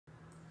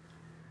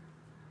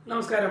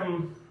നമസ്കാരം.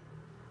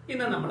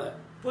 ഇന്ന് നമ്മൾ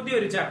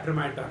പുതിയൊരു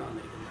ചാപ്റ്ററുമായിട്ടാണ്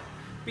വന്നിരിക്കുന്നത്.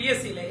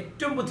 PSCയിലെ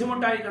ഏറ്റവും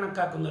ബുദ്ധിമുട്ടായി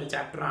കണക്കാക്കുന്ന ഒരു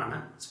ചാപ്റ്ററാണ്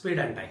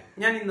സ്പീഡ് ആൻഡ് ടൈം.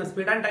 ഞാൻ ഇന്ന്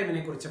സ്പീഡ് ആൻഡ്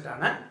ടൈമിനെ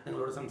കുറിച്ചിട്ടാണ്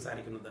നിങ്ങളോട്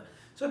സംസാരിക്കുന്നത്.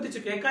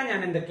 ശ്രദ്ധിച്ചു കേൾക്കാൻ ഞാൻ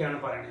എന്തൊക്കെയാണ്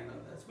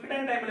പറയുന്നത്. സ്പീഡ്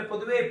ആൻഡ് ടൈമിൽ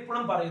പൊതുവെ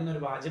എപ്പോഴും പറയുന്ന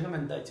ഒരു വാചകം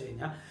എന്താ വെച്ച്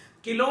കഴിഞ്ഞാൽ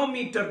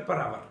കിലോമീറ്റർ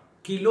പെർ അവർ.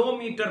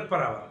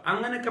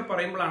 അങ്ങനെയൊക്കെ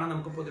പറയുമ്പോഴാണ്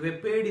നമുക്ക് പൊതുവെ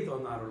പേടി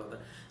തോന്നാറുള്ളത്.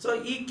 സോ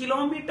ഈ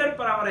കിലോമീറ്റർ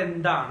പെർ അവർ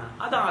എന്താണ്,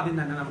 അത് ആദ്യം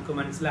തന്നെ നമുക്ക്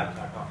മനസ്സിലാക്കാം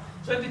കേട്ടോ.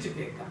 ശ്രദ്ധിച്ചു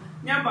കേൾക്കാം.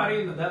 ഞാൻ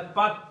പറയുന്നത്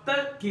 10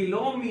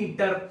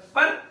 കിലോമീറ്റർ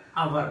പെർ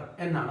അവർ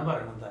എന്നാണ്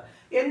പറയുന്നത്.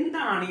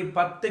 എന്താണ് ഈ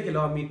 10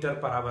 കിലോമീറ്റർ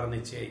പെർ അവർ എന്ന്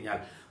വെച്ച് കഴിഞ്ഞാൽ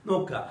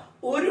നോക്കുക,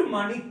 ഒരു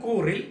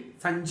മണിക്കൂറിൽ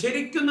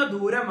സഞ്ചരിക്കുന്ന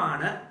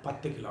ദൂരമാണ്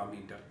 10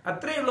 കിലോമീറ്റർ.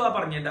 അത്രയേ ഉള്ളൂ ആ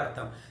പറഞ്ഞതിന്റെ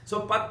അർത്ഥം. സോ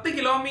 10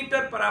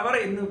 കിലോമീറ്റർ പെർ അവർ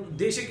എന്ന്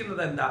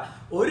ഉദ്ദേശിക്കുന്നത് എന്താ,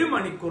 ഒരു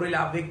മണിക്കൂറിൽ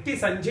ആ വ്യക്തി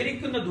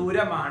സഞ്ചരിക്കുന്ന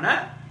ദൂരമാണ്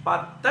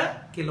 10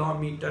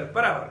 കിലോമീറ്റർ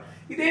പെർ അവർ.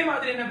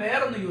 ഇതേമാതിരി തന്നെ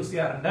വേറൊന്ന് യൂസ്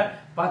ചെയ്യാറുണ്ട്,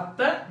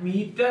 10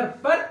 മീറ്റർ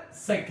പെർ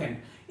സെക്കൻഡ്.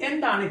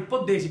 എന്താണ് ഇപ്പൊ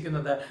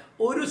ഉദ്ദേശിക്കുന്നത്,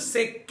 ഒരു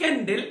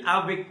സെക്കൻഡിൽ ആ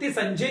വ്യക്തി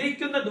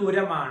സഞ്ചരിക്കുന്ന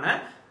ദൂരമാണ്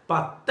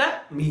 10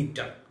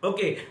 മീറ്റർ.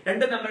 ഓക്കെ,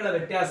 രണ്ടും തമ്മിലുള്ള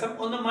വ്യത്യാസം,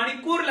 ഒന്ന്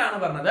മണിക്കൂറിലാണ്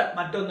പറഞ്ഞത്,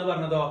 മറ്റൊന്ന്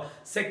പറഞ്ഞതോ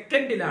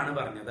സെക്കൻഡിലാണ്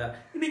പറഞ്ഞത്.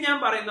 ഇനി ഞാൻ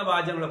പറയുന്ന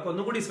വാചകങ്ങളൊക്കെ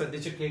ഒന്നുകൂടി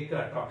ശ്രദ്ധിച്ച് കേൾക്കുക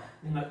കേട്ടോ.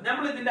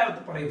 നമ്മൾ ഇതിന്റെ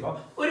അകത്ത് പറയുമ്പോൾ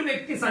ഒരു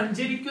വ്യക്തി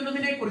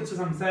സഞ്ചരിക്കുന്നതിനെ കുറിച്ച്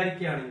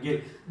സംസാരിക്കുകയാണെങ്കിൽ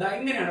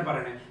ഇങ്ങനെയാണ്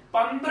പറയുന്നത്,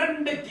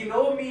 12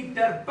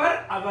 കിലോമീറ്റർ പെർ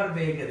അവർ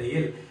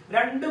വേഗതയിൽ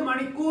 2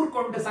 മണിക്കൂർ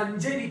കൊണ്ട്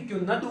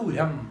സഞ്ചരിക്കുന്ന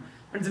ദൂരം.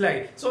 മനസ്സിലായി?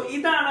 സോ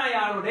ഇതാണ്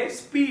അയാളുടെ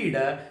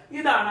സ്പീഡ്,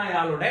 ഇതാണ്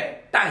അയാളുടെ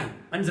ടൈം.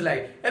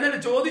 മനസ്സിലായി? എന്നിട്ട്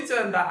ചോദിച്ചത്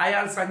എന്താ,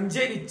 അയാൾ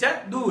സഞ്ചരിച്ച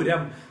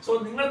ദൂരം. സോ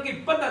നിങ്ങൾക്ക്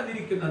ഇപ്പൊ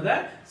തന്നിരിക്കുന്നത്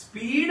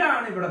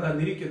സ്പീഡാണ്, ഇവിടെ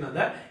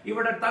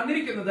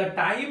തന്നിരിക്കുന്നത്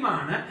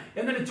ടൈമാണ്.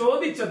 എന്നിട്ട്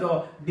ചോദിച്ചതോ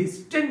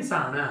ഡിസ്റ്റൻസ്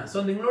ആണ്. സോ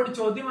നിങ്ങളോട്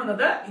ചോദ്യം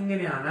വന്നത്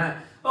ഇങ്ങനെയാണ്.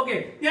 ഓക്കെ,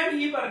 ഞാൻ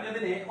ഈ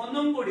പറഞ്ഞതിനെ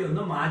ഒന്നും കൂടി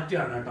ഒന്ന്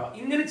മാറ്റുകയാണ് കേട്ടോ.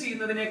 ഇങ്ങനെ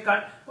ചെയ്യുന്നതിനേക്കാൾ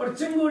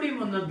കുറച്ചും കൂടി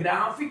ഒന്ന്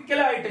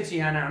ഗ്രാഫിക്കലായിട്ട്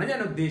ചെയ്യാനാണ്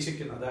ഞാൻ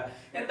ഉദ്ദേശിക്കുന്നത്.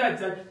 എന്താ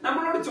വെച്ചാൽ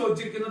നമ്മളോട്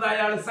ചോദിച്ചിരിക്കുന്നത്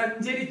അയാൾ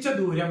സഞ്ചരിച്ച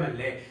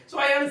ദൂരമല്ലേ. സോ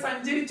അയാൾ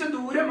സഞ്ചരിച്ച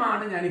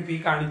ദൂരമാണ് ഞാനിപ്പോ ഈ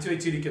കാണിച്ചു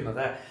വെച്ചിരിക്കുന്നത്.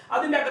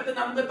 അതിന്റെ അകത്ത്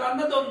നമുക്ക്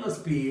തന്നതൊന്ന്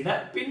സ്പീഡ്,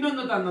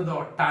 പിന്നൊന്ന് തന്നതോ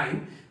ടൈം,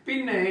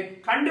 പിന്നെ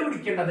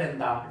കണ്ടുപിടിക്കേണ്ടത്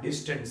എന്താ,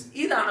 ഡിസ്റ്റൻസ്.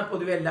 ഇതാണ്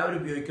പൊതുവെ എല്ലാവരും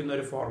ഉപയോഗിക്കുന്ന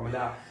ഒരു ഫോർമുല,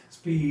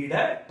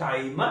 സ്പീഡ്,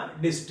 ടൈം,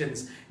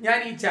 ഡിസ്റ്റൻസ്. ഞാൻ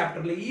ഈ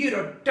ചാപ്റ്ററിൽ ഈ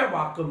ഒരൊറ്റ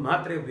വാക്ക്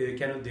മാത്രമേ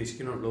ഉപയോഗിക്കാൻ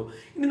ഉദ്ദേശിക്കുന്നുള്ളൂ.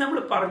 ഇനി നമ്മൾ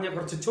പറഞ്ഞ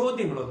കുറച്ച്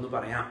ചോദ്യങ്ങളൊന്ന്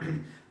പറയാം.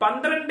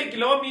 12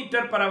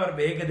 കിലോമീറ്റർ പെർ അവർ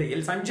വേഗതയിൽ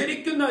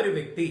സഞ്ചരിക്കുന്ന ഒരു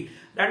വ്യക്തി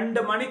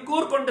 2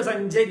 മണിക്കൂർ കൊണ്ട്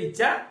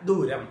സഞ്ചരിച്ച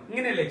ദൂരം,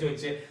 ഇങ്ങനെയല്ലേ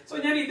ചോദിച്ചേ. സോ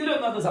ഞാൻ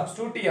ഇതിലൊന്നത്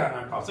സബ്സ്റ്റിറ്റ്യൂട്ട് ചെയ്യാണ്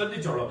കേട്ടോ.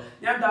 ശ്രദ്ധിച്ചോളൂ,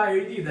 ഞാൻ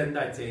എഴുതിയത്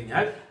എന്താ വെച്ച്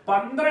കഴിഞ്ഞാൽ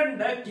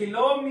 12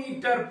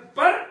 കിലോമീറ്റർ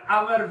പെർ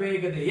അവർ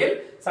വേഗതയിൽ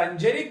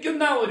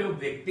സഞ്ചരിക്കുന്ന ഒരു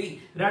വ്യക്തി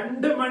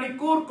 2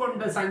 മണിക്കൂർ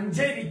കൊണ്ട്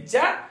സഞ്ചരിച്ച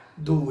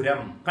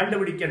ദൂരം.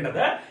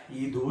 കണ്ടുപിടിക്കേണ്ടത്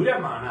ഈ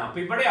ദൂരമാണ്. അപ്പൊ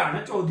ഇവിടെയാണ്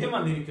ചോദ്യം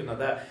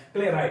വന്നിരിക്കുന്നത്.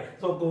 ക്ലിയർ ആയി?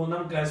 സോ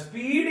നമുക്ക്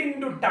സ്പീഡ്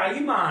ഇൻറ്റു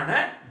ടൈം ആണ്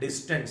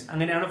ഡിസ്റ്റൻസ്.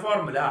 അങ്ങനെയാണ്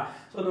ഫോർമുല.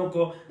 സോ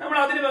നോക്കൂ, നമ്മൾ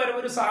അതിന്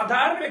പകരം ഒരു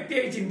സാധാരണ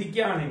വ്യക്തിയായി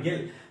ചിന്തിക്കുകയാണെങ്കിൽ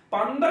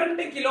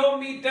 12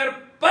 കിലോമീറ്റർ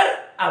പെർ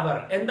അവർ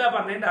എന്താ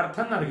പറഞ്ഞതിന്റെ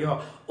അർത്ഥം എന്നറിയോ,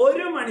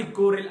 ഒരു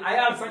മണിക്കൂറിൽ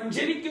അയാൾ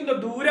സഞ്ചരിക്കുന്ന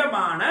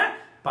ദൂരമാണ്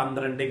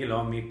 12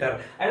 കിലോമീറ്റർ.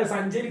 അയാൾ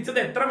സഞ്ചരിച്ചത്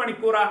എത്ര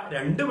മണിക്കൂറാ,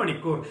 2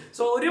 മണിക്കൂർ.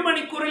 സോ ഒരു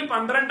മണിക്കൂറിൽ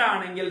 12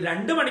 ആണെങ്കിൽ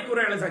 2 മണിക്കൂർ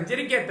അയാൾ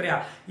സഞ്ചരിക്കുക എത്രയാ,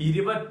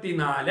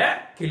 24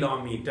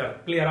 കിലോമീറ്റർ.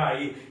 ക്ലിയർ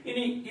ആയി?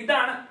 ഇനി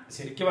ഇതാണ്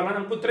ശരിക്കും പറഞ്ഞാൽ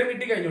നമുക്ക് ഉത്തരം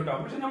കിട്ടി കഴിഞ്ഞു കേട്ടോ.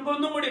 പക്ഷെ നമുക്ക്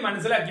ഒന്നും കൂടി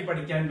മനസ്സിലാക്കി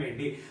പഠിക്കാൻ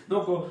വേണ്ടി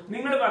നോക്കൂ,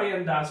 നിങ്ങൾ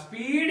പറയുന്ന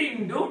സ്പീഡ്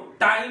ഇൻറ്റു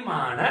ടൈം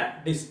ആണ്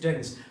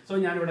ഡിസ്റ്റൻസ്. സോ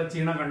ഞാനിവിടെ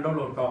ചെയ്യണ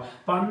കണ്ടോളൂ കേട്ടോ,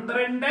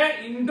 12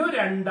 ഇൻറ്റു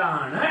 2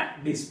 ആണ്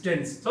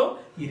ഡിസ്റ്റൻസ്. സോ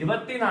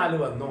 24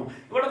 വന്നു.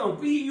 ഇവിടെ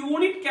നോക്കൂ, ഈ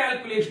യൂണിറ്റ്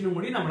കാൽക്കുലേഷനും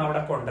കൂടി നമ്മൾ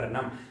അവിടെ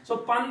കൊണ്ടുവരണം. സോ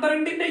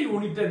 12ന്റെ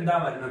യൂണിറ്റ് എന്താ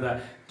വരുന്നത്,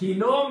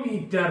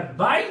 kilometre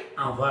by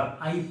our.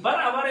 Per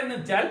hour എന്ന്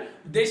വെച്ചാൽ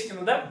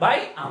ഉദ്ദേശിക്കുന്നത് ബൈ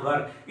അവർ.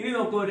 ഇനി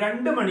നോക്കൂ,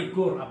 2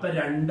 മണിക്കൂർ, അപ്പൊ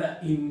 2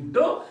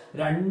 ഇൻറ്റു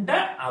 2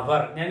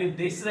 അവർ. ഞാൻ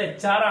ഉദ്ദേശിച്ചത്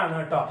HR ആണ്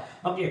കേട്ടോ.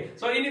 ഓക്കെ,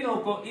 സോ ഇനി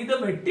നോക്കൂ, ഇത്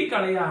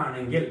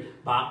വെട്ടിക്കളയാണെങ്കിൽ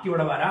ബാക്കി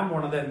ഇവിടെ വരാൻ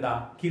പോണത് എന്താ,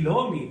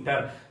 കിലോമീറ്റർ.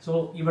 സോ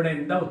ഇവിടെ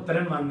എന്താ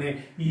ഉത്തരം വന്നേ,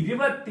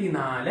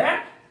 24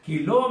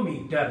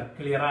 കിലോമീറ്റർ.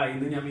 ക്ലിയർ ആയി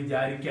എന്ന് ഞാൻ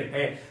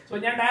വിചാരിക്കട്ടെ. സോ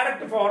ഞാൻ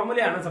ഡയറക്റ്റ്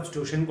ഫോർമുലയാണ്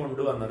സബ്സ്റ്റിറ്റ്യൂഷൻ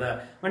കൊണ്ടുവന്നത്.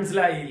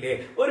 മനസ്സിലായില്ലേ?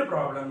 ഒരു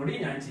പ്രോബ്ലം കൂടി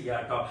ഞാൻ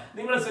ചെയ്യാം കേട്ടോ.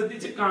 നിങ്ങൾ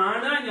ശ്രദ്ധിച്ച്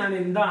കാണുക, ഞാൻ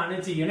എന്താണ്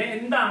ചെയ്യണേ,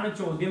 എന്താണ്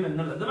ചോദ്യം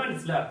എന്നുള്ളത്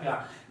മനസ്സിലാക്കുക.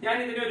 ഞാൻ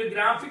ഇതിനൊരു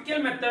ഗ്രാഫിക്കൽ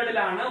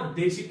മെത്തേഡിലാണ്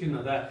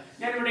ഉദ്ദേശിക്കുന്നത്.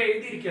 ഞാൻ ഇവിടെ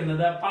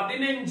എഴുതിയിരിക്കുന്നത്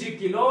 15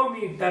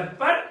 കിലോമീറ്റർ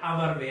പെർ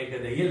അവർ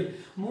വേഗതയിൽ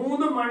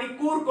 3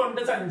 മണിക്കൂർ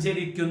കൊണ്ട്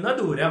സഞ്ചരിക്കുന്ന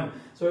ദൂരം.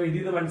 സോ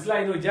ഇത്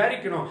മനസ്സിലായി എന്ന്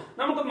വിചാരിക്കണോ?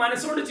 നമുക്ക്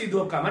മനസ്സോട് ചെയ്തു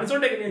നോക്കാം.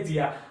 മനസ്സോട് എങ്ങനെയാ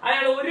ചെയ്യാ,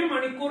 അയാൾ 1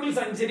 മണിക്കൂറിൽ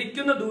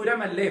സഞ്ചരിക്കുന്ന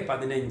ദൂരമല്ലേ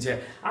 15,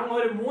 അങ്ങ്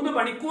ഒരു 3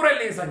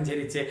 മണിക്കൂറല്ലേ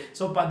സഞ്ചരിച്ച്.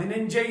 So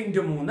 15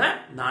 into 3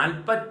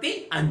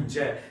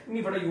 45. ഇനി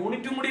ഇവിടെ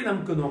യൂണിറ്റും കൂടി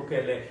നമുക്ക്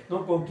നോക്കല്ലേ.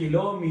 നോക്കൂ,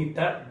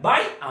 kilometre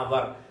by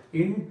our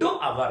into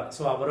hour.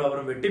 So our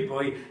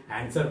വെട്ടിപ്പോയി,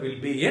 answer will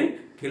be in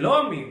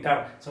kilometre.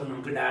 So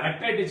നമുക്ക്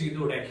ഡയറക്റ്റ് ആയിട്ട്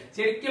ചെയ്തൂടെ.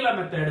 ശരിക്കുള്ള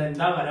മെത്തേഡ്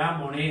എന്താ വരാൻ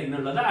പോണേ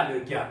എന്നുള്ളത്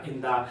ആലോചിക്കുക.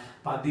 എന്താ,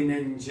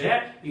 15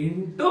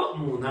 ഇൻറ്റു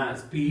 3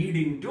 സ്പീഡ്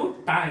ഇൻറ്റു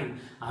ടൈം,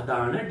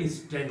 അതാണ്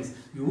ഡിസ്റ്റൻസ്.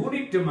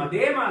 യൂണിറ്റും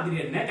അതേമാതിരി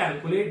തന്നെ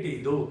കാൽക്കുലേറ്റ്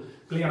ചെയ്തു.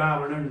 ക്ലിയർ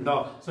ആവണുണ്ടോ?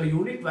 സോ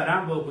യൂണിറ്റ്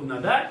വരാൻ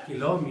പോകുന്നത്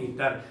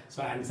kilometre. So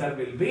answer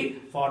will be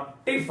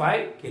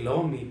 45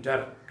 kilometre.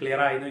 Clear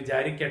ആയെന്ന്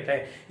വിചാരിക്കട്ടെ.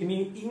 ഇനി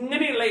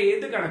ഇങ്ങനെയുള്ള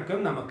ഏത് കണക്കും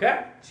നമുക്ക്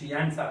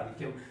ചെയ്യാൻ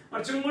സാധിക്കും.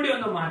 കുറച്ചും കൂടി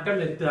ഒന്ന് മാറ്റം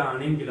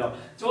വരുത്തുകയാണെങ്കിലോ,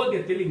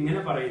 ചോദ്യത്തിൽ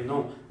ഇങ്ങനെ പറയുന്നു.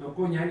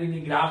 നോക്കൂ, ഞാൻ ഇനി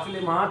ഗ്രാഫിൽ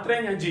മാത്രമേ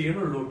ഞാൻ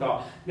ചെയ്യണുള്ളൂ കേട്ടോ.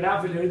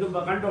 ഗ്രാഫിൽ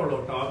എഴുതുമ്പോ കണ്ടോളൂ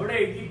കേട്ടോ. അവിടെ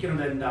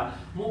എഴുതിയിരിക്കുന്നത് എന്താ?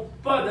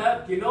 30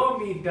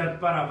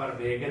 km/h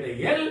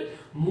വേഗതയിൽ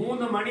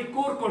 3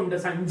 മണിക്കൂർ കൊണ്ട്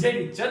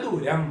സഞ്ചരിച്ച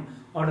ദൂരം.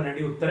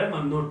 ഉടനടി ഉത്തരം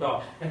വന്നു കേട്ടോ.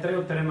 എത്ര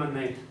ഉത്തരം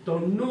വന്നേ?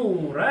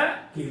 90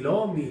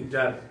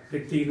 കിലോമീറ്റർ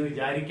കിട്ടിയെന്ന്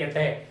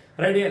വിചാരിക്കട്ടെ.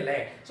 റെഡി അല്ലേ?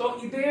 സോ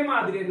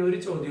ഇതേമാതിരി തന്നെ ഒരു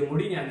ചോദ്യം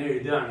കൂടി ഞാൻ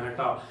എഴുതുകയാണ്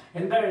കേട്ടോ.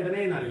 എന്താ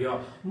എഴുതണേന്നറിയോ?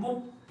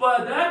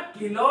 30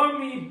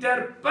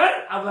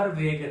 km/h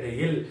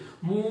വേഗതയിൽ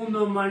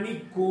 3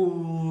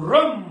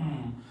 മണിക്കൂറും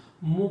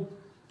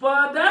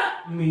 30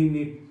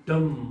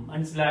 മിനിറ്റും.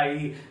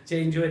 മനസ്സിലായി?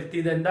 ചേഞ്ച്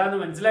വരുത്തിയത് എന്താന്ന്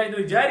മനസ്സിലായെന്ന്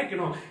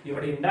വിചാരിക്കണോ?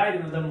 ഇവിടെ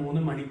ഉണ്ടായിരുന്നത് 3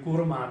 മണിക്കൂർ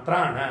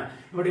മാത്രമാണ്.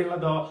 ഇവിടെ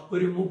ഉള്ളതോ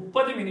ഒരു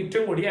 30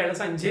 മിനിറ്റും കൂടി അയാൾ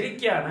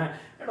സഞ്ചരിക്കുകയാണ്.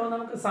 എടോ,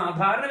 നമുക്ക്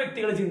സാധാരണ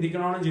വ്യക്തികൾ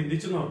ചിന്തിക്കണോന്ന്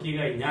ചിന്തിച്ചു നോക്കി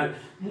കഴിഞ്ഞാൽ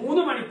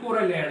 3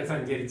 മണിക്കൂറല്ലേ അയാൾ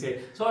സഞ്ചരിച്ച്.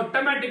 സോ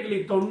ഓട്ടോമാറ്റിക്കലി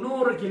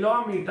 90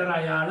 കിലോമീറ്റർ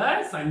അയാള്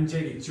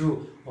സഞ്ചരിച്ചു,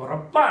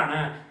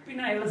 ഉറപ്പാണ്.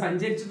 പിന്നെ അയാൾ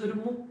സഞ്ചരിച്ചത് ഒരു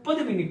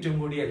 30 മിനിറ്റും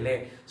കൂടിയല്ലേ.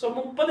 സോ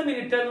 30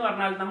 മിനിറ്റ് എന്ന്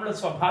പറഞ്ഞാൽ നമ്മൾ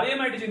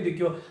സ്വാഭാവികമായിട്ട്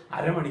ചിന്തിക്കൂ,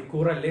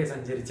 അരമണിക്കൂറല്ലേ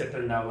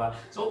സഞ്ചരിച്ചിട്ടുണ്ടാവുക.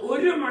 സോ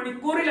 1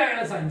 മണിക്കൂറിൽ അയാൾ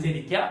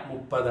സഞ്ചരിക്കുക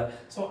 30.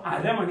 സോ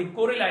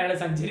അരമണിക്കൂറിൽ അയാൾ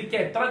സഞ്ചരിക്കുക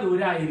എത്ര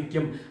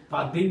ദൂരമായിരിക്കും?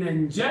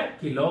 15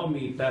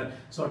 കിലോമീറ്റർ.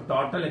 സോ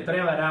ടോട്ടൽ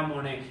എത്രയാ വരാൻ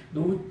പോണേ?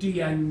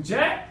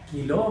 105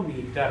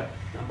 കിലോമീറ്റർ.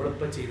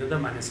 നമ്മളിപ്പോ ചെയ്തത്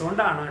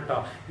മനസ്സുകൊണ്ടാണ് കേട്ടോ.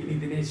 ഇനി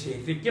ഇതിനെ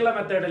ശരിക്കുള്ള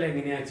മെത്തേഡിൽ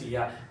എങ്ങനെയാ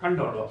ചെയ്യുക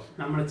കണ്ടോളൂ.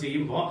 നമ്മൾ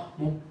ചെയ്യുമ്പോ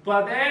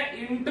 30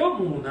 ×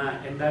 3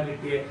 എന്താ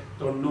കിട്ടിയേ?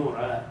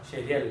 90.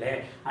 ശരിയല്ലേ?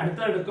 അടുത്ത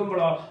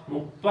എടുക്കുമ്പോഴോ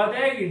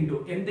 30 എന്ത്?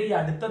 ഈ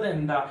അടുത്തത്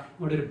എന്താ?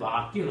 ഇവിടെ ഒരു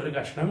ബാക്കിയുള്ള ഒരു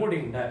കഷ്ണം കൂടി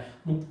ഉണ്ട്.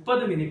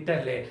 30 മിനിറ്റ്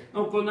അല്ലേ?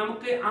 നോക്കൂ,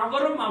 നമുക്ക്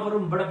അവറും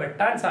ഇവിടെ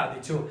വെട്ടാൻ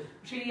സാധിച്ചു.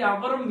 പക്ഷെ ഈ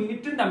അവറും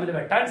മിനിറ്റും തമ്മിൽ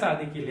വെട്ടാൻ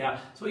സാധിക്കില്ല.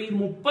 സോ ഈ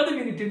 30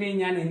 മിനിറ്റിനെ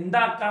ഞാൻ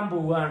എന്താക്കാൻ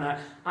പോവുകയാണ്?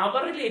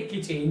 അവറിലേക്ക്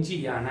ചേഞ്ച്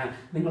ചെയ്യാണ്.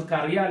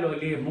 നിങ്ങൾക്കറിയാലോ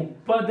അല്ലേ,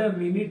 30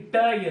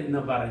 മിനിറ്റ്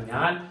എന്ന്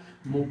പറഞ്ഞാൽ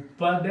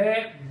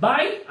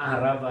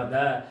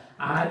 30/60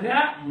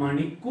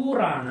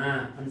 അരമണിക്കൂറാണ്.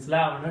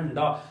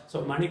 മനസ്സിലാവണുണ്ടോ? സോ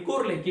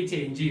മണിക്കൂറിലേക്ക്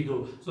ചേഞ്ച് ചെയ്തു.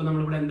 സോ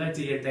നമ്മളിവിടെ എന്താ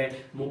ചെയ്യട്ടെ?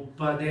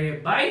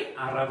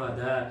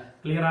 30/60.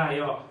 ക്ലിയർ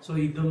ആയോ? സോ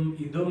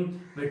ഇതും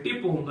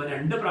വെട്ടിപ്പോകുമ്പോ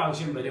 2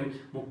 പ്രാവശ്യം വരും.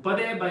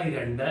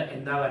 30/2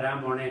 എന്താ വരാൻ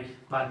പോണേ?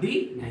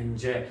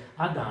 15.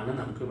 അതാണ്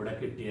നമുക്ക് ഇവിടെ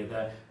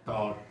കിട്ടിയത്.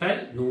 ടോട്ടൽ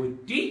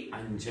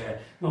 105.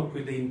 നോക്കൂ,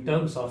 ഇത് ഇൻ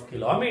ടേംസ് ഓഫ്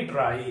കിലോമീറ്റർ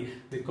ആയി.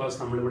 ബിക്കോസ്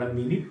നമ്മളിവിടെ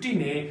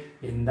മിനിറ്റിനെ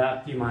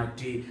എന്താക്കി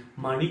മാറ്റി?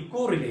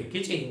 മണിക്കൂറിലേക്ക്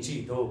ചേഞ്ച്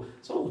ചെയ്തു.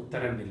 സോ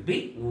ഉത്തരം വിൽ ബി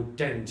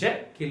 105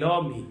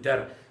 കിലോമീറ്റർ.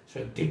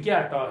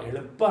 ശ്രദ്ധിക്കാട്ടോ,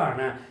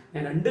 എളുപ്പമാണ്.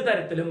 ഞാൻ 2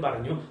 തരത്തിലും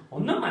പറഞ്ഞു.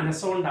 ഒന്ന്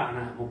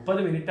മനസ്സുകൊണ്ടാണ്.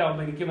 30 മിനിറ്റ്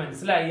ആവുമ്പോൾ എനിക്ക്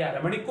മനസ്സിലായി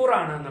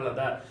അരമണിക്കൂറാണ്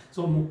എന്നുള്ളത്.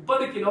 സോ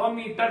 30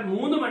 കിലോമീറ്റർ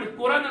 3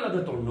 മണിക്കൂർ എന്നുള്ളത്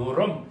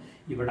 90.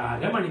 ഇവിടെ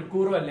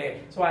അരമണിക്കൂറും അല്ലേ.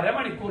 സോ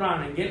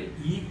അരമണിക്കൂറാണെങ്കിൽ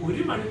ഈ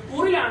 1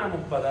 മണിക്കൂറിലാണ്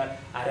 30.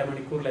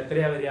 അരമണിക്കൂറിൽ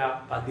എത്രയാ വരിക?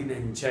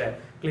 15.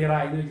 ക്ലിയർ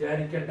ആയെന്ന്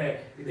വിചാരിക്കട്ടെ.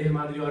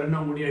 ഇതേമാതിരി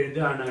ഒരെണ്ണം കൂടി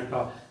എഴുതുകയാണ്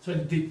കേട്ടോ.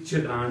 ശ്രദ്ധിച്ച്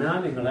കാണുക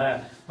നിങ്ങള്.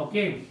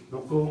 ഓക്കെ,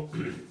 നോക്കൂ,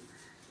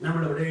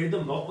 നമ്മളിവിടെ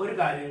എഴുതുമ്പോ ഒരു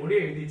കാര്യം കൂടി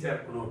എഴുതി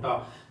ചേർക്കണം കേട്ടോ.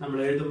 നമ്മൾ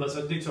എഴുതുമ്പോ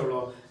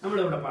ശ്രദ്ധിച്ചോളൂ.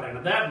 നമ്മളിവിടെ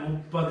പറയണത്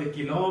 30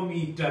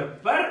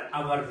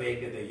 km/h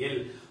വേഗതയിൽ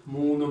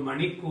 3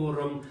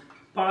 മണിക്കൂറും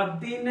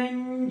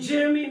 15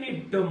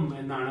 മിനിറ്റും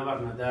എന്നാണ്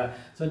പറഞ്ഞത്.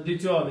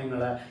 ശ്രദ്ധിച്ചോ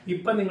നിങ്ങള്?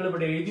 ഇപ്പൊ നിങ്ങൾ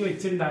ഇവിടെ എഴുതി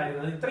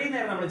വെച്ചിട്ടുണ്ടായിരുന്നത് ഇത്രയും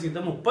നേരം നമ്മൾ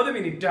ചെയ്തത് 30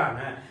 മിനിറ്റ്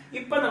ആണ്.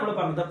 ഇപ്പൊ നമ്മൾ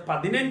പറഞ്ഞത്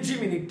 15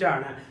 മിനിറ്റ്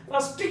ആണ്.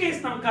 ഫസ്റ്റ്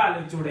കേസ് നമുക്ക്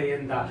ആലോചിച്ചൂടെ?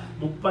 എന്താ?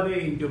 30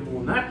 ×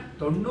 3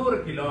 90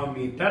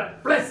 കിലോമീറ്റർ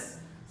പ്ലസ്.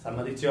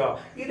 സമ്മതിച്ചോ?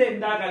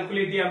 ഇതെന്താ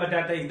കാൽക്കുലേറ്റ് ചെയ്യാൻ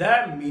പറ്റാത്ത? ഇത്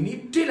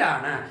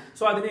മിനിറ്റിലാണ്.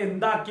 സോ അതിനെ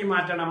എന്താക്കി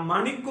മാറ്റണം?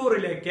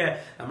 മണിക്കൂറിലേക്ക്.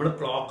 നമ്മൾ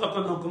ക്ലോക്ക്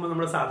ഒക്കെ നോക്കുമ്പോൾ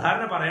നമ്മൾ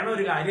സാധാരണ പറയണ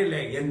ഒരു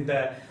കാര്യമല്ലേ, എന്ത്?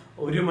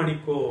 1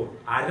 മണിക്കൂർ,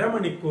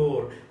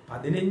 അരമണിക്കൂർ,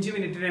 15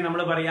 മിനിറ്റിനെ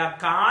നമ്മൾ പറയാ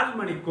 1/4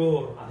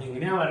 മണിക്കൂർ.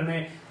 അതെങ്ങനെയാ വരണേ?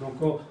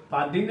 നോക്കൂ,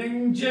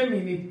 15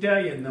 മിനിറ്റ്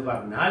എന്ന്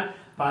പറഞ്ഞാൽ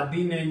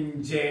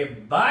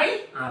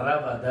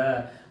 15/60.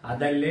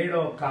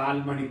 അതല്ലേടോ 1/4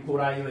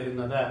 മണിക്കൂറായി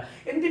വരുന്നത്.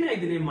 എന്തിനാ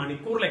ഇതിനെ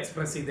മണിക്കൂറിൽ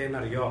എക്സ്പ്രസ്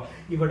ചെയ്തതെന്നറിയോ?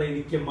 ഇവിടെ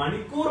എനിക്ക്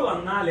മണിക്കൂർ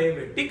വന്നാലേ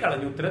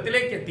വെട്ടിക്കളഞ്ഞു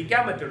ഉത്തരത്തിലേക്ക്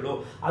എത്തിക്കാൻ പറ്റുള്ളൂ.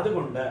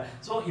 അതുകൊണ്ട്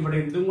സോ ഇവിടെ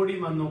എന്തും കൂടി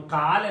വന്നു?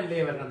 1/4 അല്ലേ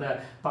വരുന്നത്?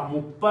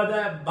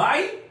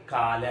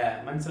 30/4.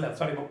 മനസ്സിലായി?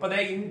 സോറി, 30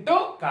 ×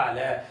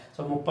 1/4.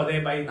 സോ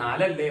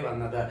 30/4 അല്ലേ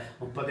വന്നത്?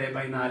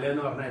 30/4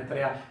 എന്ന് പറഞ്ഞാൽ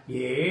എത്രയാ?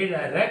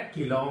 7.5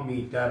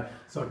 കിലോമീറ്റർ.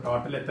 സോ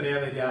ടോട്ടൽ എത്രയാ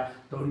വരിക?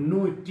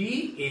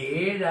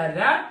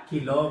 97.5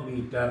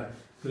 കിലോമീറ്റർ.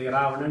 ക്ലിയർ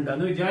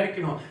ആവണുണ്ടെന്ന്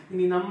വിചാരിക്കണോ?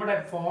 ഇനി നമ്മുടെ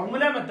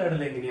ഫോർമുല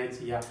മെത്തേഡിൽ എങ്ങനെയാ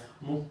ചെയ്യാ?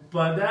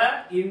 30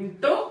 ×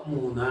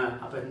 3.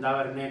 അപ്പൊ എന്താ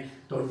പറഞ്ഞേ?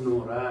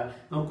 90.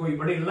 നോക്കൂ,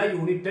 ഇവിടെയുള്ള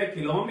യൂണിറ്റ്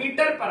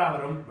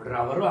km/hഉം ഇവിടെ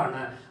അവറും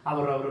ആണ്.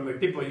 അവറും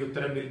വെട്ടിപ്പോയി.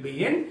 ഉത്തരം will be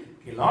in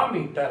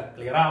kilometre.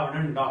 Clear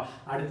ആവണുണ്ടോ?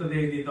 അടുത്തത്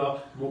എഴുതിയതോ?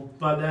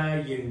 30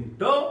 ×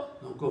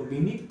 നോക്കൂ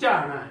മിനിറ്റ്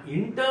ആണ്.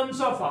 ഇൻ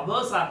ടേംസ് ഓഫ്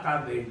അവേഴ്സ് ആക്കാൻ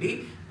വേണ്ടി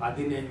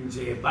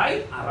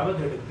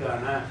 15/60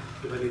 എടുക്കുകയാണ്.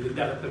 ഇവർ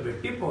ഇതിന്റെ അകത്ത്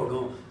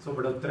വെട്ടിപ്പോണു. സോ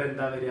ഇവിടെ ഉത്തരം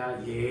എന്താ വരിക?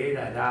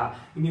 7.5.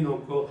 ഇനി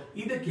നോക്കൂ,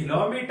 ഇത്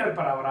കിലോമീറ്റർ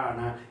പെർ അവർ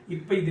ആണ്.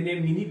 ഇപ്പൊ ഇതിനെ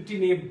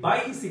മിനിറ്റിനെ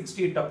ബൈ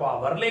 60 ഇട്ടപ്പോ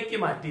അവറിലേക്ക്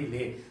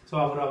മാറ്റിയില്ലേ? സോ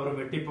അവർ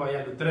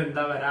വെട്ടിപ്പോയാൽ ഉത്തരം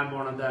എന്താ വരാൻ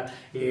പോണത്?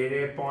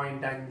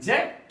 7.5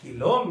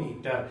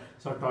 കിലോമീറ്റർ.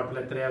 സോ ടോട്ടൽ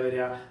എത്രയാ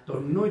വരിക?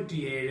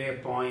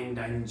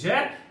 97.5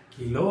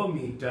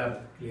 കിലോമീറ്റർ.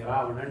 ക്ലിയർ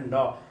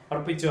ആവണുണ്ടോ?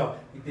 ഉറപ്പിച്ചോ?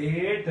 ഇതേ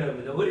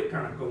ടേമിൽ ഒരു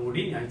കണക്കും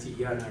കൂടി ഞാൻ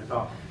ചെയ്യാണ് കേട്ടോ.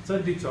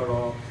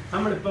 ശ്രദ്ധിച്ചോളോ.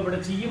 നമ്മളിപ്പോ ഇവിടെ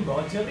ചെയ്യുമ്പോ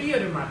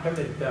ചെറിയൊരു മാറ്റം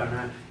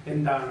വരുത്തുകയാണ്.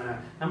 എന്താണ്?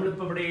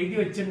 നമ്മളിപ്പോ ഇവിടെ എഴുതി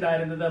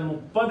വെച്ചിട്ടുണ്ടായിരുന്നത്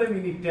 30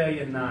 മിനിറ്റ്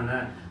എന്നാണ്.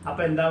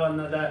 അപ്പൊ എന്താ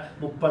വന്നത്?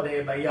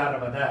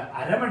 30/60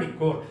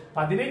 അരമണിക്കൂർ.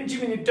 15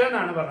 മിനിറ്റ്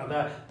എന്നാണ് പറഞ്ഞത്.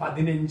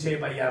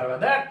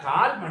 15/60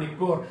 കാൽ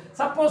മണിക്കൂർ.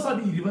 സപ്പോസ്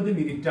അത് 20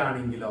 മിനിറ്റ്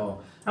ആണെങ്കിലോ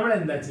നമ്മൾ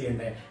എന്താ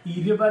ചെയ്യണ്ടേ?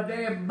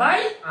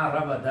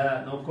 20/60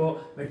 നോക്കൂ,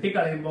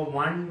 വെട്ടിക്കളയുമ്പോ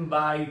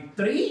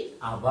 1/3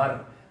 അവർ.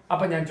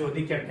 അപ്പൊ ഞാൻ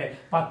ചോദിക്കട്ടെ,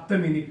 10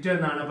 മിനിറ്റ്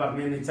എന്നാണ്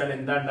പറഞ്ഞതെന്ന് വെച്ചാൽ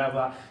എന്താ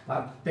ഉണ്ടാവുക?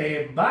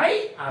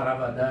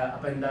 10/60.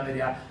 അപ്പൊ എന്താ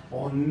വരിക?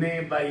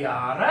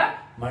 1/6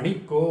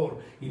 മണിക്കൂർ.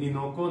 ഇനി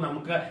നോക്കൂ,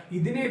 നമുക്ക്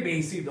ഇതിനെ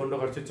ബേസ് ചെയ്തുകൊണ്ട്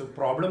കുറച്ച്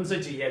പ്രോബ്ലംസ്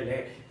ചെയ്യല്ലേ.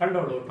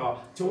 കണ്ടോളൂ കേട്ടോ.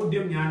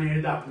 ചോദ്യം ഞാൻ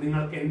എഴുതാം.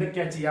 നിങ്ങൾക്ക്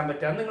എന്തൊക്കെയാ ചെയ്യാൻ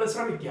പറ്റുക നിങ്ങൾ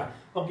ശ്രമിക്കുക.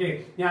 ഓക്കെ,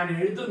 ഞാൻ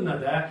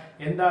എഴുതുന്നത്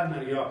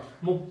എന്താണെന്നറിയോ?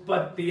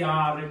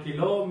 36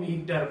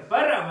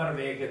 km/h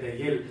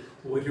വേഗതയിൽ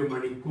 1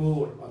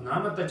 മണിക്കൂർ.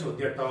 ഒന്നാമത്തെ ചോദ്യം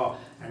കേട്ടോ.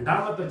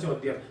 രണ്ടാമത്തെ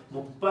ചോദ്യം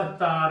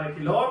 36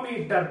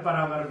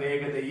 km/h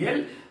വേഗതയിൽ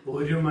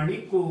 1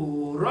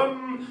 മണിക്കൂറും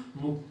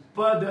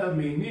 30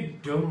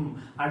 മിനിറ്റും.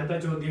 അടുത്ത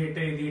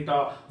ചോദ്യമായിട്ട് എഴുതിട്ടോ,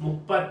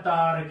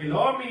 36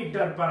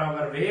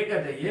 km/h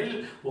വേഗതയിൽ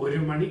 1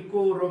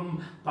 മണിക്കൂറും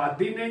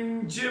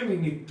 15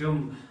 മിനിറ്റും.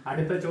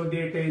 അടുത്ത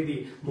ചോദ്യമായിട്ട് എഴുതി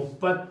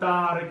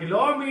 36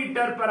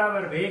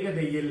 km/h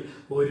വേഗതയിൽ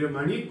 1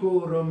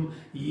 മണിക്കൂറും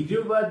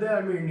 20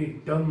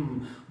 മിനിറ്റും.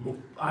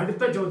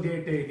 അടുത്ത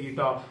ചോദ്യമായിട്ട്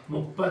എഴുതിട്ടോ,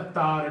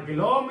 36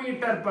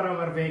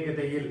 km/h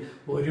വേഗതയിൽ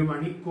 1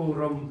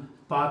 മണിക്കൂറും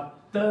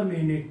 10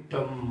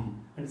 മിനിറ്റും.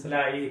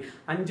 മനസ്സിലായി?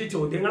 5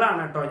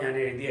 ചോദ്യങ്ങളാണ് കേട്ടോ ഞാൻ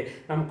എഴുതിയത്.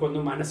 നമുക്കൊന്ന്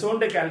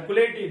മനസ്സുകൊണ്ട്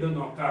കാൽക്കുലേറ്റ് ചെയ്ത്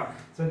നോക്കാം.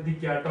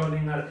 ശ്രദ്ധിക്കാട്ടോ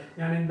നിങ്ങൾ.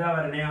 ഞാൻ എന്താ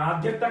പറഞ്ഞേ?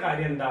 ആദ്യത്തെ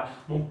കാര്യം എന്താ?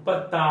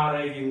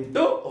 36 ×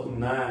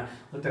 1.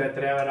 ഉത്തരം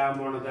എത്രയാ വരാൻ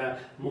പോണത്?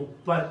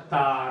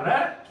 36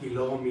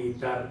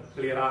 കിലോമീറ്റർ.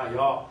 ക്ലിയർ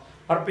ആയോ?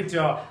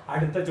 ഉറപ്പിച്ചോ?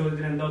 അടുത്ത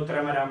ചോദ്യത്തിന് എന്താ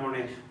ഉത്തരം വരാൻ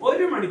പോണേ?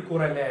 1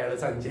 മണിക്കൂറല്ലേ അയാൾ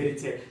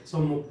സഞ്ചരിച്ച്. സോ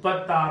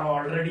 36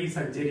 ഓൾറെഡി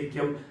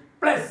സഞ്ചരിക്കും.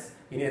 പ്ലസ്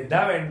ഇനി എന്താ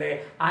വേണ്ടേ?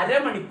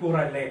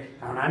 അരമണിക്കൂറല്ലേ?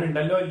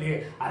 കാണാനുണ്ടല്ലോ ഇല്ലേ?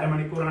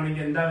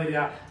 അരമണിക്കൂറാണെങ്കിൽ എന്താ വരിക?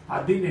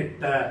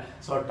 18.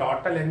 സോ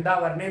ടോട്ടൽ എന്താ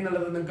വരണേ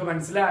എന്നുള്ളത് നിങ്ങൾക്ക്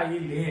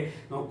മനസ്സിലായില്ലേ?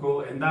 നോക്കൂ,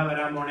 എന്താ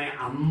വരാൻ പോണേ?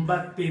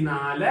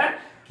 54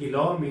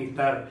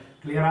 കിലോമീറ്റർ.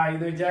 ക്ലിയർ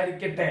ആയെന്ന്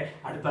വിചാരിക്കട്ടെ.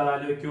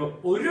 അടുത്തതാലോചിക്കോ,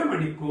 1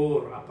 മണിക്കൂർ.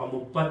 അപ്പൊ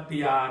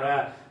 36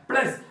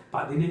 പ്ലസ്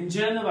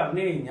 15 എന്ന്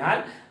പറഞ്ഞു കഴിഞ്ഞാൽ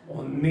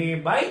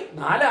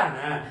 1/4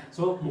 ആണ്.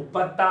 സോ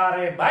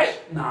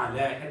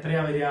 36/4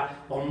 എത്രയാ വരിക?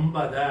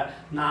 9.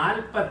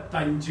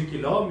 45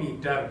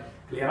 കിലോമീറ്റർ.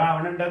 ക്ലിയർ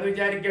ആവണുണ്ടെന്ന്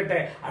വിചാരിക്കട്ടെ.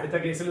 അടുത്ത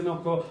കേസിൽ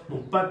നോക്കൂ,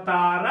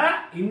 36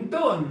 ×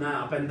 1.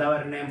 അപ്പൊ എന്താ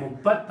വരണേ?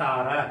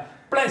 36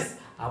 പ്ലസ്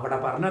അവിടെ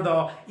പറഞ്ഞതോ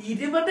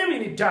 20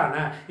 മിനിറ്റ്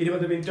ആണ്.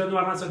 20 മിനിറ്റ് എന്ന്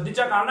പറഞ്ഞാൽ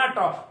ശ്രദ്ധിച്ചാ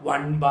കാണാട്ടോ,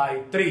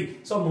 1/3.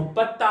 സോ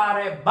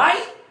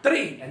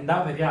 36/3 എന്താ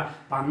വരിക?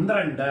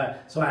 12.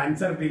 So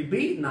answer will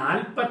be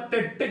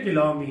 48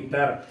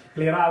 kilometre.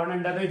 Clear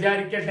ആവണുണ്ടെന്ന്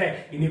വിചാരിക്കട്ടെ.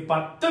 ഇനി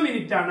 10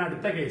 മിനിറ്റ് ആണ്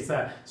അടുത്ത കേസ്.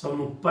 സോ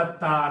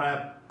 36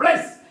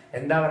 പ്ലസ്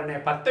എന്താ പറയണേ?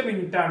 10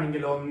 മിനിറ്റ്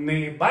ആണെങ്കിൽ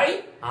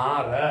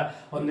 1/6.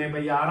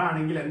 1/6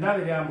 ആണെങ്കിൽ എന്താ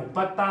വരിക?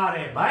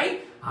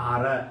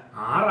 36/6.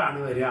 6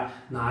 വരിക.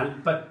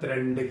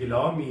 42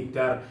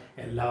 കിലോമീറ്റർ.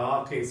 എല്ലാ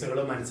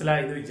കേസുകളും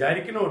മനസ്സിലായെന്ന്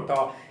വിചാരിക്കണം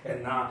കേട്ടോ.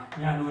 എന്നാ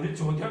ഞാൻ ഒരു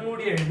ചോദ്യം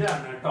കൂടി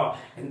എഴുതുകയാണ് കേട്ടോ.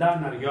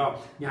 എന്താണെന്നറിയോ?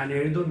 ഞാൻ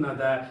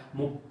എഴുതുന്നത്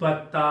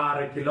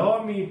 36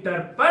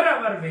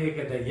 km/h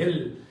വേഗതയിൽ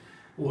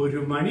 1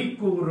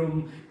 മണിക്കൂറും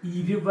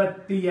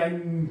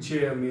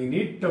 25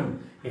 മിനിറ്റും.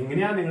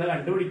 എങ്ങനെയാ നിങ്ങൾ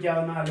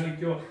കണ്ടുപിടിക്കാവുന്ന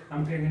ആലോചിക്കോ?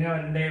 നമുക്ക് എങ്ങനെയാ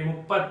വരണ്ടേ?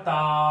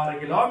 36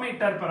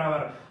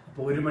 km/h. അപ്പൊ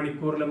 1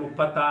 മണിക്കൂറിൽ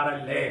 36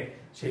 അല്ലേ?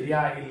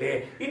 ശരിയായില്ലേ?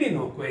 ഇനി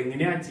നോക്കൂ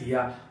എങ്ങനെയാ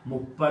ചെയ്യാ?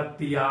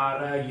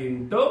 36 ×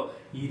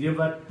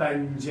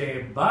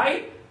 25/60.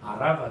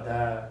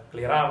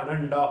 ക്ലിയർ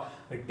ആവണുണ്ടോ?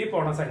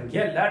 വെട്ടിപ്പോണ സംഖ്യ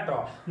അല്ല കേട്ടോ.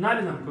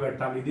 എന്നാലും നമുക്ക്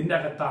വെട്ടാം. ഇതിന്റെ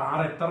അകത്ത്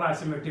 6 എത്ര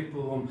പ്രാവശ്യം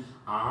വെട്ടിപ്പോവും?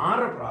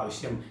 6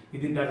 പ്രാവശ്യം.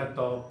 ഇതിന്റെ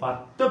അകത്തോ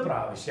 10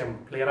 പ്രാവശ്യം.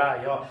 ക്ലിയർ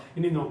ആയോ?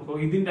 ഇനി നോക്കൂ,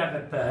 ഇതിന്റെ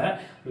അകത്ത്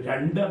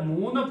 2,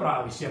 3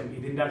 പ്രാവശ്യം.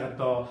 ഇതിന്റെ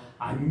അകത്തോ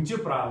 5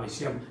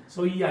 പ്രാവശ്യം. സോ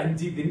ഈ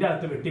 5 ഇതിന്റെ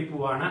അകത്ത്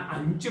വെട്ടിപ്പോവാണ്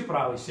 5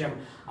 പ്രാവശ്യം.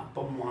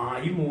 അപ്പം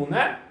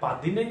 3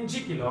 15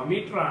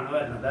 കിലോമീറ്റർ ആണ്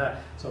വരുന്നത്.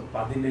 സോ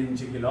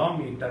 15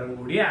 കിലോമീറ്ററും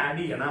കൂടി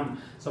ആഡ് ചെയ്യണം.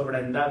 സോ ഇവിടെ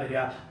എന്താ വരിക?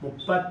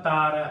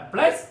 36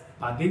 പ്ലസ്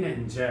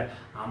 15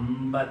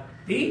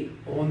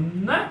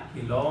 51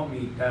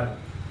 കിലോമീറ്റർ.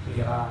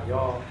 ക്ലിയർ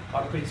ആയോ?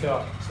 ഉറപ്പിച്ചോ?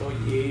 സോ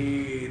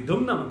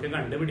ഏതും നമുക്ക്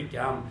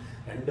കണ്ടുപിടിക്കാം.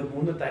 2,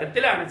 3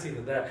 തരത്തിലാണ്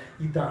ചെയ്തത്.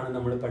 ഇതാണ്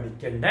നമ്മൾ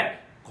പഠിക്കേണ്ട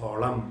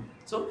കോളം.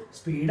 സോ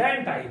സ്പീഡ്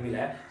ആൻഡ്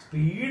ടൈമില്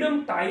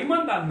സ്പീഡും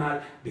ടൈമും തന്നാൽ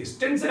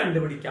ഡിസ്റ്റൻസ്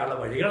കണ്ടുപിടിക്കാനുള്ള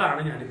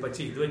വഴികളാണ് ഞാനിപ്പോൾ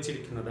ചെയ്തു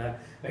വെച്ചിരിക്കുന്നത്.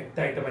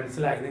 വ്യക്തമായിട്ട്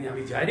മനസ്സിലായെന്ന് ഞാൻ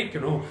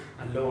വിചാരിക്കണു.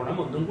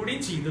 നല്ലോണം ഒന്നും കൂടി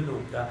ചെയ്തു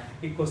നോക്കുക.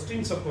 ഈ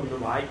ക്വസ്റ്റ്യൻസ് ഒക്കെ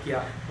ഒന്ന് വായിക്കുക.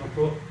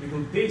 അപ്പോൾ ഇത്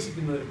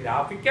ഉദ്ദേശിക്കുന്ന ഒരു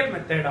ഗ്രാഫിക്കൽ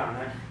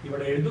മെത്തേഡാണ്.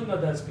 ഇവിടെ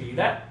എഴുതുന്നത്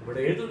സ്പീഡ്, ഇവിടെ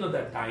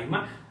എഴുതുന്നത് ടൈം.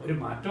 ഒരു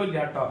മാറ്റവും ഇല്ല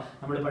കേട്ടോ.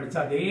 നമ്മൾ പഠിച്ച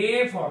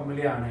അതേ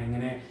ഫോർമുലയാണ്.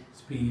 എങ്ങനെ?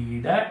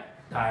 Speed,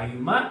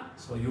 time,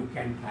 so you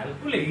can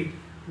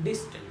calculate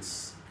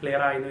distance.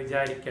 Clear ആയെന്ന്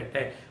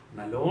വിചാരിക്കട്ടെ.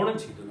 നല്ലോണം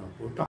ചെയ്തു നോക്കൂ കേട്ടോ.